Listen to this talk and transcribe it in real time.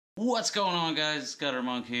What's going on, guys? Gutter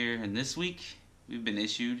Monk here, and this week we've been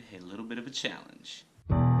issued a little bit of a challenge.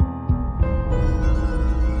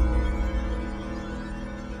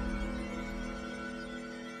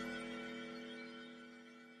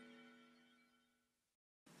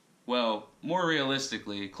 Well, more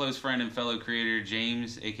realistically, a close friend and fellow creator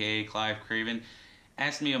James, aka Klive Kraven,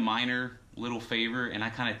 asked me a minor little favor, and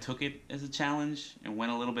I kind of took it as a challenge and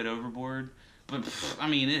went a little bit overboard. But, I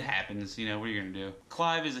mean, it happens, you know, what are you going to do?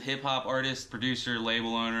 Klive is a hip-hop artist, producer,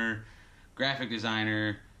 label owner, graphic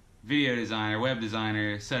designer, video designer, web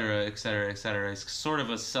designer, etc., etc., etc. He's sort of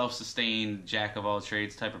a self-sustained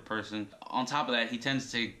jack-of-all-trades type of person. On top of that, he tends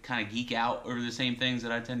to kind of geek out over the same things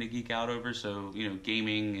that I tend to geek out over, so, you know,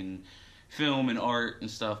 gaming and film and art and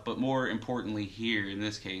stuff, but more importantly here, in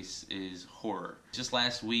this case, is horror. Just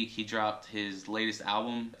last week, he dropped his latest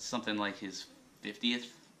album, something like his 50th,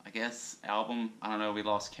 I guess, album. I don't know, we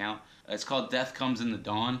lost count. It's called Death Comes in the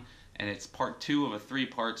Dawn, and it's part 2 of a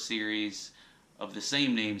 3-part series of the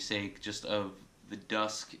same namesake, just of the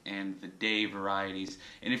dusk and the day varieties.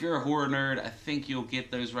 And if you're a horror nerd, I think you'll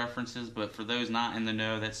get those references, but for those not in the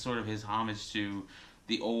know, that's sort of his homage to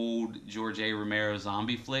the old George A. Romero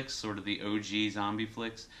zombie flicks, sort of the OG zombie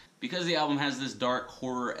flicks. Because the album has this dark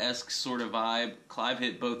horror-esque sort of vibe, Klive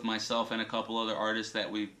hit both myself and a couple other artists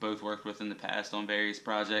that we've both worked with in the past on various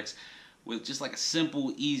projects with just like a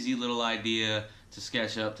simple, easy little idea to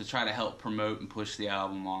sketch up to try to help promote and push the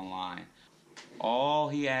album online. All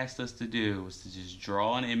he asked us to do was to just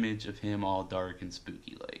draw an image of him all dark and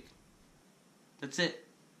spooky like. That's it.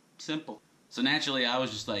 Simple. So naturally I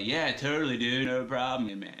was just like, yeah, totally dude, no problem,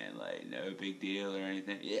 yeah, man, like no big deal or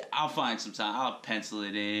anything. Yeah, I'll find some time, I'll pencil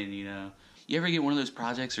it in, you know. You ever get one of those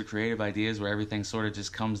projects or creative ideas where everything sort of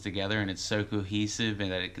just comes together and it's so cohesive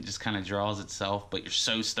and that it just kind of draws itself, but you're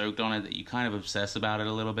so stoked on it that you kind of obsess about it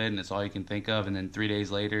a little bit and it's all you can think of, and then 3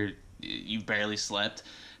 days later you barely slept,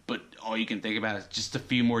 but all you can think about is just a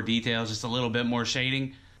few more details, just a little bit more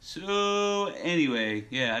shading? So anyway,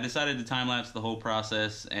 yeah, I decided to time-lapse the whole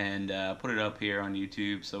process and put it up here on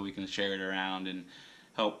YouTube so we can share it around and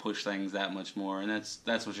help push things that much more, and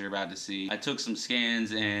that's what you're about to see. I took some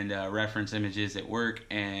scans and reference images at work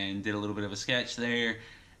and did a little bit of a sketch there,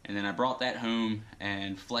 and then I brought that home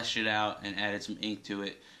and fleshed it out and added some ink to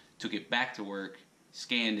it, took it back to work,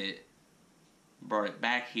 scanned it, brought it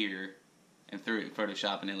back here, and threw it in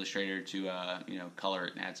Photoshop and Illustrator to, you know, color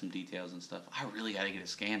it and add some details and stuff. I really gotta get a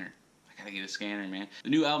scanner. I gotta get a scanner, man. The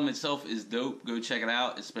new album itself is dope. Go check it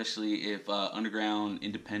out, especially if underground,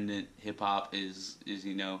 independent hip-hop is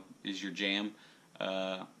you know, is your jam.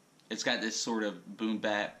 It's got this sort of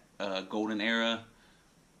boom-bap, golden era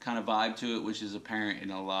kind of vibe to it, which is apparent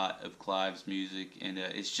in a lot of Klive's music, and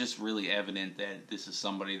it's just really evident that this is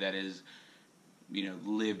somebody that is, you know,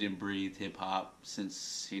 lived and breathed hip-hop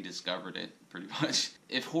since he discovered it, pretty much.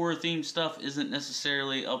 If horror-themed stuff isn't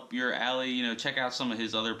necessarily up your alley, you know, check out some of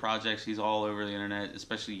his other projects. He's all over the internet,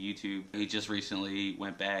 especially YouTube. He just recently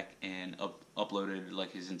went back and uploaded,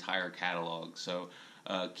 like, his entire catalog. So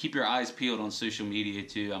keep your eyes peeled on social media,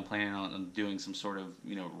 too. I'm planning on doing some sort of,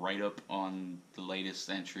 you know, write-up on the latest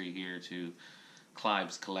entry here to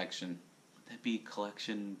Klive's collection. Would that be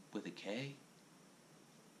collection with a K?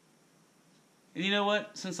 And you know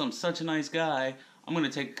what? Since I'm such a nice guy, I'm going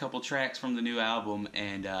to take a couple tracks from the new album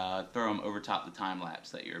and throw them over top the time-lapse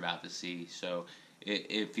that you're about to see. So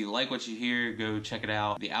if you like what you hear, go check it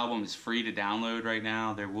out. The album is free to download right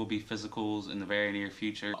now. There will be physicals in the very near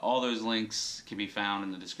future. All those links can be found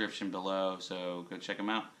in the description below, so go check them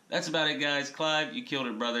out. That's about it, guys. Klive, you killed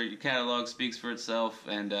it, brother. Your catalog speaks for itself,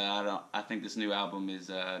 and I think this new album is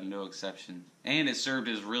no exception. And it served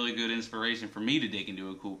as really good inspiration for me to dig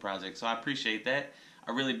into a cool project, so I appreciate that.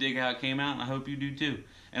 I really dig how it came out, and I hope you do too.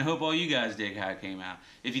 And I hope all you guys dig how it came out.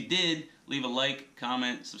 If you did, leave a like,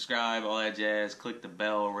 comment, subscribe, all that jazz. Click the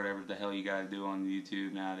bell or whatever the hell you guys do on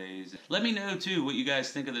YouTube nowadays. Let me know too what you guys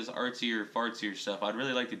think of this artsier, fartsier stuff. I'd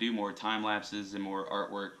really like to do more time lapses and more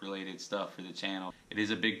artwork related stuff for the channel. It is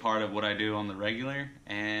a big part of what I do on the regular,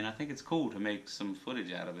 and I think it's cool to make some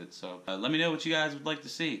footage out of it. So let me know what you guys would like to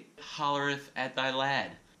see. Hollereth at thy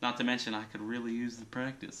lad. Not to mention I could really use the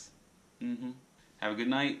practice. Have a good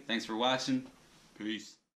night. Thanks for watching.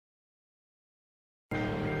 Peace.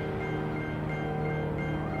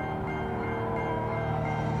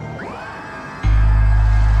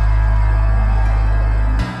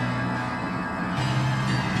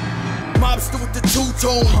 mobster with the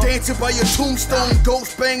two-tone, dancing by your tombstone,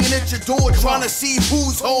 ghost banging at your door, trying to see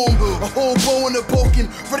who's home. A hobo in a broken,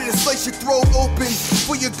 ready to slice your throat open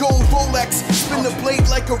for your gold Rolex. Spin the blade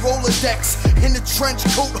like a Rolodex. In the trench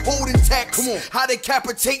coat holding text. How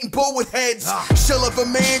decapitating bullet heads. Shell of a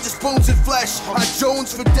man, just bones and flesh. I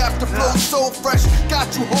Jones for death, the flow so fresh. Got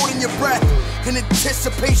you holding your breath. In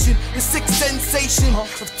anticipation, the sick sensation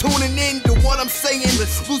of tuning in to what I'm saying.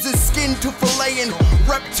 Losing skin to filleting.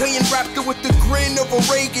 Reptilian raptor with the grin of a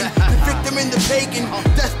Reagan. The victim in the pagan.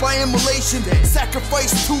 Death by immolation.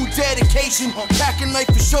 Sacrifice to dedication. Packing knife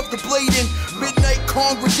and shove the blade in. Midnight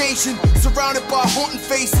congregation. Surrounded by haunting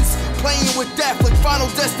faces. Playing with death like Final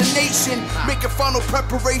Destination. Making final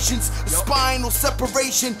preparations. A spinal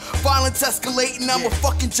separation. Violence escalating. I'm a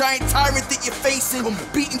fucking giant tyrant that you're facing.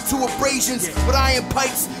 Beaten to abrasions with iron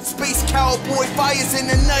pipes. Space cowboy fires in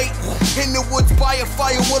the night. In the woods by a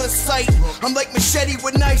fire, what a sight. I'm like machete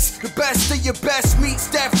with knives. The best of your best meat.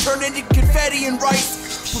 Staff turn into confetti and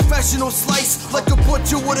rice. Professional slice like a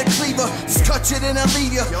butcher with a cleaver. Just cut you then I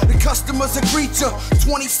leave ya. The customers a creature.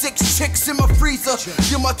 26 chicks in my freezer.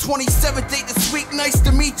 You're my 27th date this week, nice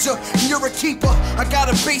to meet ya. And you're a keeper. I got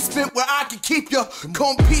a basement where I can keep ya.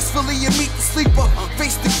 Come peacefully and meet the sleeper.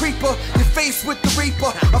 Face the creeper, your face with the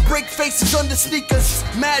reaper. I break faces under sneakers.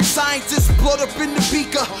 Mad scientist, blood up in the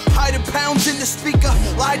beaker. Hiding pounds in the speaker.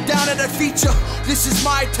 Lie down at a feature. This is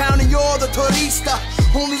my town and you're the turista.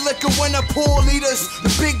 Only liquor when I pour liters.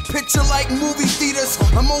 The big picture like movie theaters.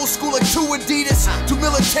 I'm old school like two Adidas. Two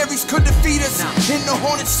militaries could defeat us. In the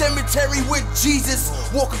haunted cemetery with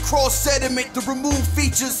Jesus. Walk across sediment to remove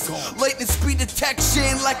features. Lightning speed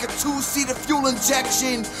detection like a two-seater fuel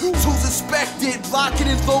injection. Tools inspected, locking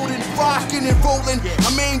and loading, rocking and rolling.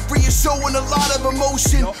 I'm angry and showing a lot of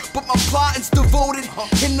emotion, but my plotting's devoted.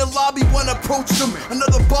 In the lobby when I approached them,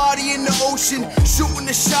 another body in the ocean.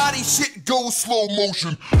 Shooting the shotty, shit goes slow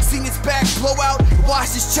motion. Seen his back blow out,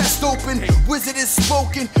 watched his chest open. Wizard is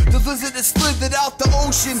spoken, the lizard is slithered out the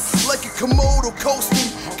ocean like a Komodo coasting.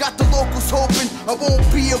 Got the locals hoping I won't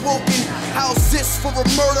be awoken. How's this for a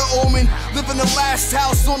murder omen? Live in the last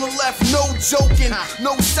house on the left, no joking.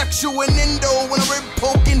 No sexual innuendo when I'm rib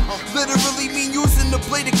poking. Literally mean using the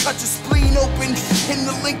blade to cut your spleen open. In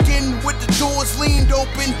the Lincoln with the doors leaned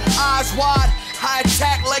open. Eyes wide, high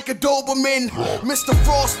attack like a Doberman. Mr.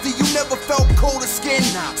 Frosty, you never felt colder skin.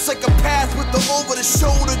 Psychopath with the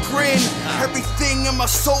over-the-shoulder grin. Everything in my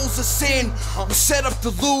soul's a sin. We're set up to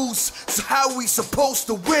lose, so how we supposed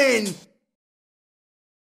to win?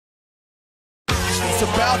 It's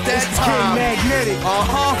about that time. Magnetic.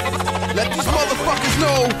 Let these motherfuckers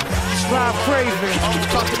know. Kraven.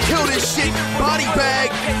 About to kill this shit. Body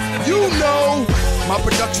bag. You know. My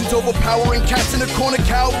production's overpowering. Cats in the corner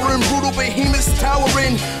cowering. Brutal behemoths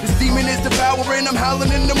towering. This demon is devouring. I'm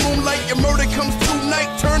howling in the moonlight. Your murder comes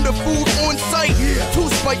tonight. Turn the food on sight. To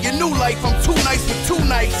spite your new life. I'm too nice for 2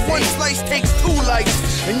 nights. 1 slice takes 2 lives.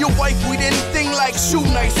 And your wife with anything like shoe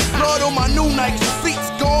nice. Blood on my new nights. The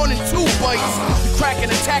fleet's gone in 2 bites. The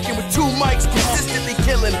cracking, attacking with 2 mics. Consistently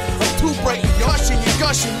killing. I'm too bright. You're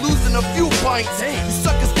gushing, losing a few pints. You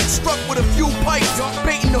suckers get struck with a few pipes.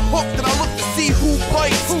 Baiting the hook, then I look to see who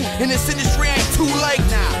bites. In this industry, I ain't too light.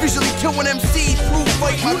 Visually killing MC through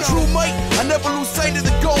fight. My true might, I never lose sight of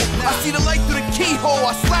the goal. I see the light through the keyhole.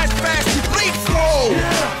 I slash fast, you bleed slow.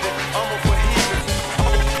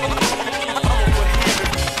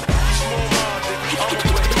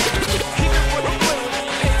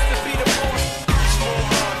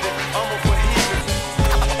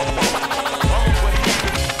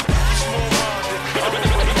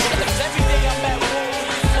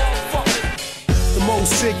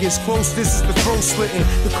 Sickest, close, this is the throat slitting.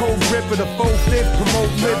 The cold grip of the 4/5,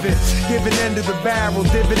 promote living. Giving end of the barrel,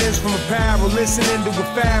 dividends from apparel. Listening to a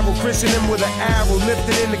pharaoh, christening him with an arrow.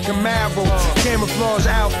 Lifted in the Camaro, camouflage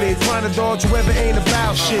outfit. Trying to dodge whoever ain't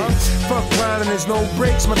about shit. Fuck grinding, there's no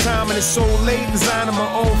breaks. My timing is so late. Designing my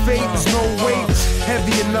own fate, there's no weight.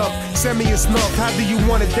 Heavy enough, semi snuff. How do you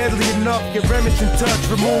want it deadly enough? Get Remington touch,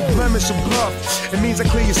 remove blemish and bluff. It means I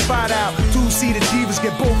clear your spot out. 2-seater divas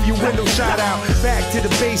get both your windows shot out. Back to the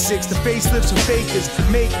basics, the facelifts and fakers.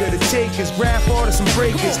 Maker, the takers, grab artists and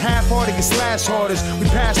breakers. Half-hearted get slash artists. We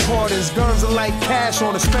pass parters, guns are like cash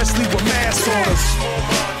on, especially with mass orders.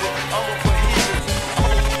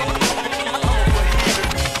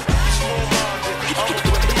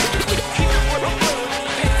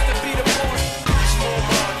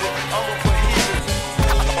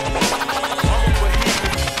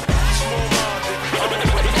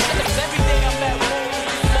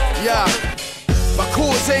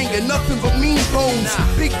 Anger, nothing but mean bones.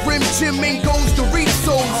 Big Rim Jim main goes to reach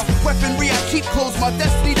souls. Weaponry I keep close, my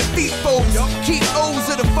destiny to defeat foes. Keep O's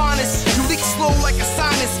of the finest. You leak slow like a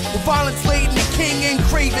sinus. With violence laden, the king and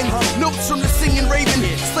Kraven. Notes from the singing raven.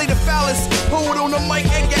 Slay the phallus. Poet on the mic,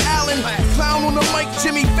 Edgar Allan. Clown on the mic,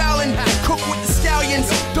 Jimmy Fallon. Cook with the stallions.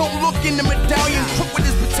 Don't look in the medallion. Crook with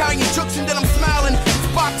his battalion. Jokes and then I'm smiling.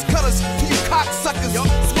 Box cutters to you cocksuckers.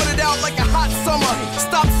 Sweat it out like a hot summer.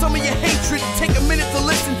 Stop some of your hatred. Take a minute to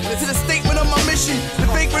listen to the statement of my mission. The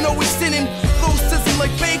vagrant always sinning. Flow sizzling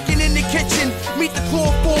like bacon in the kitchen. Meet the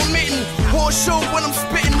chloroform mitten. Horse show when I'm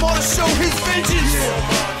spitting. More to show his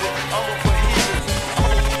vengeance.